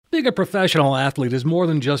Being a professional athlete is more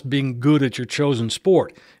than just being good at your chosen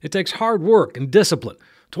sport. It takes hard work and discipline.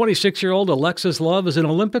 26-year-old Alexis Love is an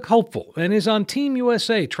Olympic hopeful and is on Team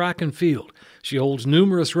USA track and field. She holds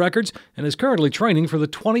numerous records and is currently training for the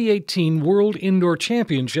 2018 World Indoor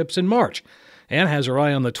Championships in March and has her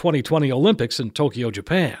eye on the 2020 Olympics in Tokyo,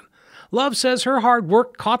 Japan. Love says her hard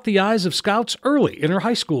work caught the eyes of scouts early in her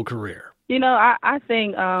high school career. I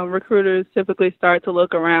think recruiters typically start to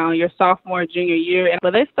look around your sophomore, junior year,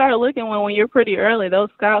 but they start looking when you're pretty early. Those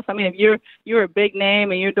scouts, if you're a big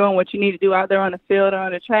name and you're doing what you need to do out there on the field or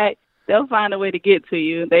on the track, they'll find a way to get to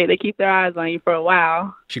you. They keep their eyes on you for a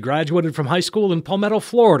while. She graduated from high school in Palmetto,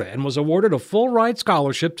 Florida, and was awarded a full-ride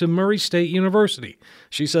scholarship to Murray State University.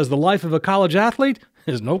 She says the life of a college athlete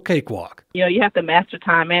is no cakewalk. You have to master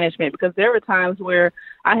time management, because there were times where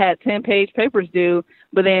I had 10-page papers due,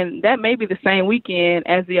 but then that may be the same weekend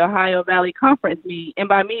as the Ohio Valley Conference meet. And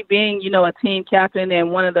by me being, a team captain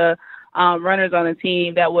and one of the runners on the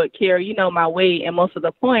team that would carry, my weight and most of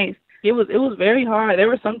the points, it was very hard. There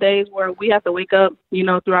were some days where we have to wake up,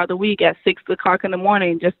 throughout the week at 6 o'clock in the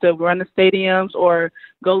morning just to run the stadiums or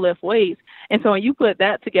go lift weights. And so when you put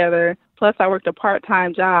that together, plus I worked a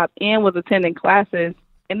part-time job and was attending classes,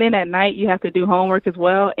 and then at night you have to do homework as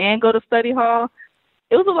well and go to study hall,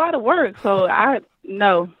 it was a lot of work. So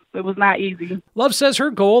it was not easy. Love says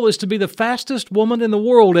her goal is to be the fastest woman in the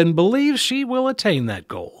world and believes she will attain that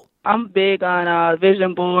goal. I'm big on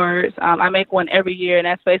vision boards. I make one every year, and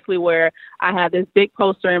that's basically where I have this big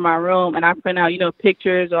poster in my room, and I print out,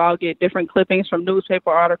 pictures, or I'll get different clippings from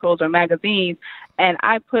newspaper articles or magazines, and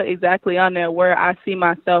I put exactly on there where I see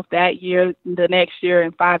myself that year, the next year,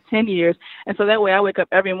 in 5-10 years. And so that way I wake up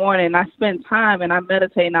every morning and I spend time and I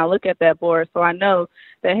meditate and I look at that board, so I know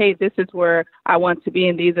that, hey, this is where I want to be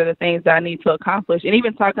and these are the things that I need to accomplish. And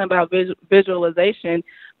even talking about visualization,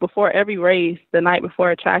 before every race, the night before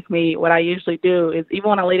a track meet, what I usually do is, even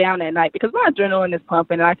when I lay down at night, because my adrenaline is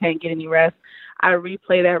pumping and I can't get any rest, I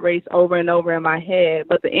replay that race over and over in my head.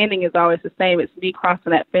 But the ending is always the same. It's me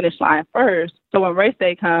crossing that finish line first. So when race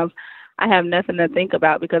day comes, I have nothing to think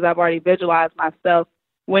about because I've already visualized myself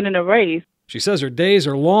winning a race. She says her days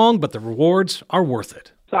are long, but the rewards are worth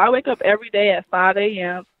it. So I wake up every day at 5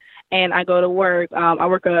 a.m. and I go to work. I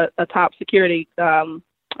work a top security job.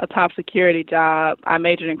 I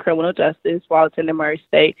majored in criminal justice while attending Murray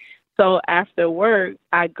State. So after work,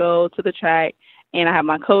 I go to the track, and I have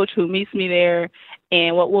my coach who meets me there.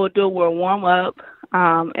 And what we'll do, we'll warm up,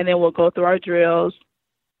 and then we'll go through our drills,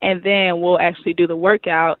 and then we'll actually do the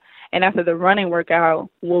workout. And after the running workout,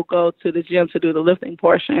 we'll go to the gym to do the lifting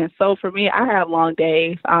portion. So for me, I have long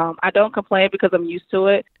days. I don't complain because I'm used to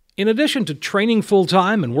it. In addition to training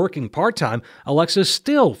full-time and working part-time, Alexis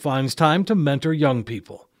still finds time to mentor young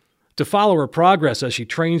people. To follow her progress as she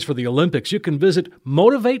trains for the Olympics, you can visit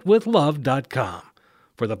motivatewithlove.com.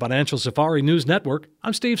 For the Financial Safari News Network,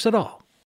 I'm Steve Siddall.